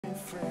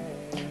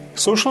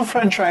Social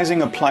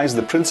franchising applies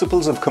the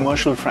principles of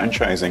commercial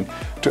franchising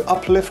to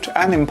uplift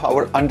and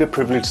empower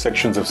underprivileged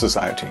sections of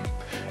society.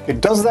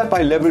 It does that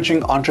by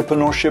leveraging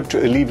entrepreneurship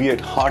to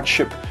alleviate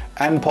hardship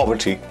and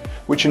poverty,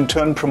 which in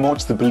turn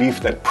promotes the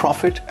belief that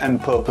profit and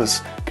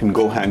purpose can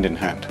go hand in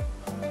hand.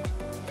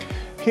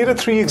 Here are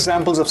 3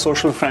 examples of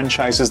social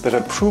franchises that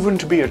have proven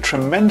to be a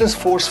tremendous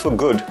force for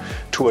good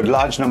to a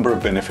large number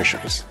of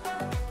beneficiaries.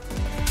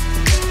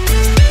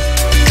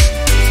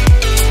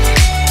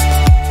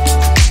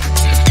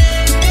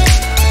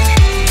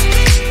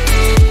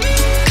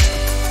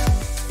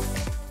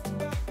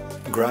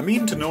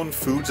 Grameen Danone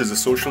Foods is a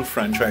social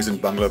franchise in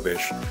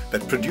Bangladesh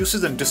that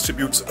produces and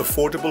distributes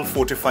affordable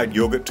fortified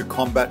yogurt to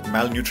combat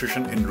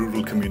malnutrition in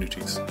rural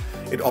communities.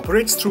 It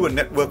operates through a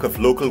network of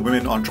local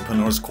women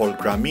entrepreneurs called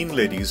Grameen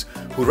Ladies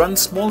who run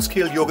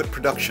small-scale yogurt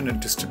production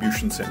and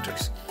distribution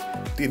centers.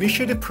 The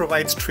initiative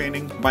provides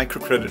training,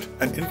 microcredit,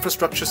 and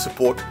infrastructure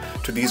support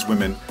to these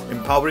women,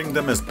 empowering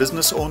them as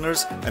business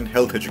owners and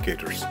health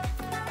educators.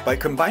 By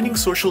combining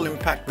social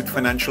impact with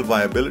financial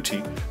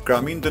viability,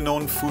 Grameen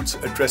Danone Foods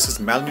addresses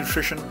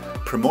malnutrition,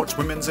 promotes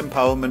women's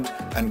empowerment,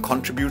 and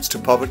contributes to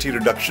poverty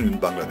reduction in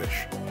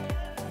Bangladesh.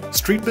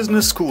 Street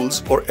Business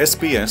Schools, or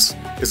SBS,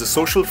 is a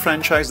social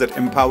franchise that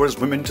empowers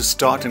women to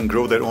start and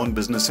grow their own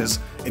businesses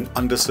in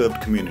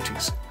underserved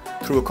communities.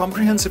 Through a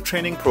comprehensive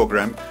training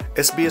program,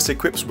 SBS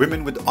equips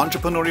women with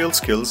entrepreneurial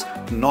skills,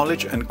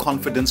 knowledge, and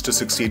confidence to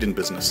succeed in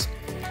business.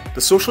 The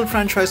social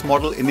franchise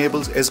model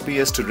enables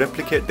SBS to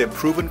replicate their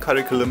proven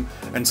curriculum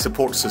and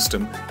support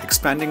system,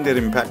 expanding their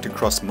impact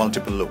across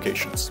multiple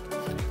locations.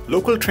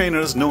 Local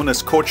trainers, known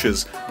as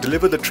coaches,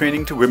 deliver the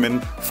training to women,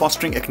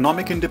 fostering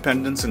economic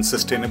independence and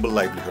sustainable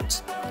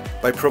livelihoods.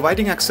 By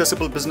providing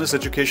accessible business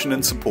education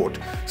and support,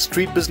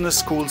 Street Business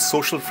School's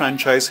social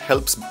franchise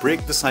helps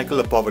break the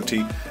cycle of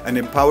poverty and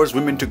empowers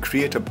women to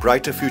create a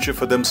brighter future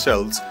for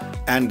themselves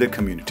and their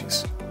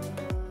communities.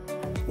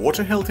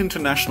 WaterHealth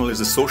International is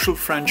a social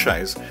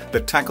franchise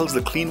that tackles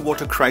the clean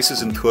water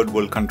crisis in third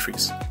world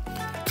countries.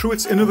 Through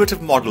its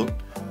innovative model,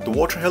 the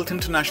WaterHealth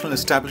International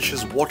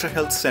establishes water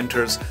health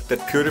centers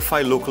that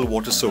purify local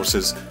water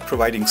sources,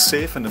 providing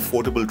safe and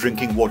affordable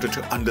drinking water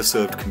to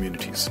underserved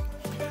communities.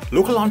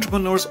 Local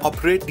entrepreneurs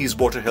operate these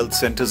water health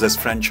centers as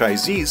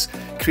franchisees,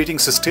 creating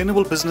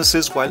sustainable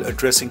businesses while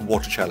addressing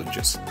water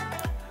challenges.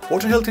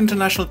 WaterHealth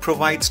International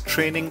provides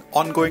training,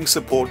 ongoing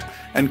support,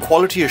 and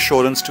quality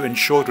assurance to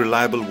ensure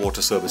reliable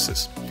water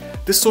services.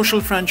 This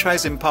social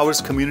franchise empowers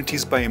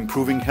communities by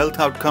improving health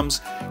outcomes,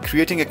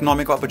 creating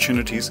economic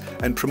opportunities,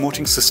 and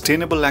promoting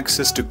sustainable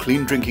access to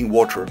clean drinking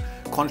water,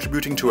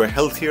 contributing to a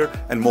healthier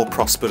and more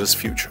prosperous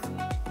future.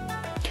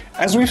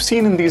 As we've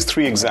seen in these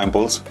 3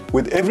 examples,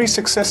 with every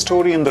success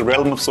story in the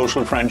realm of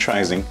social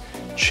franchising,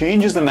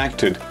 change is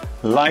enacted,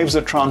 lives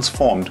are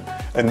transformed,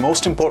 and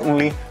most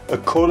importantly, a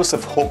chorus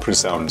of hope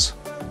resounds.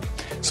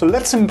 So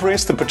let's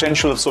embrace the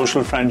potential of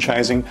social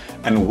franchising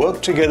and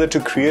work together to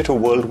create a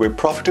world where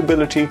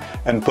profitability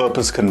and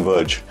purpose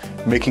converge,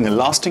 making a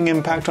lasting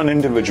impact on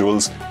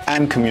individuals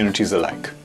and communities alike.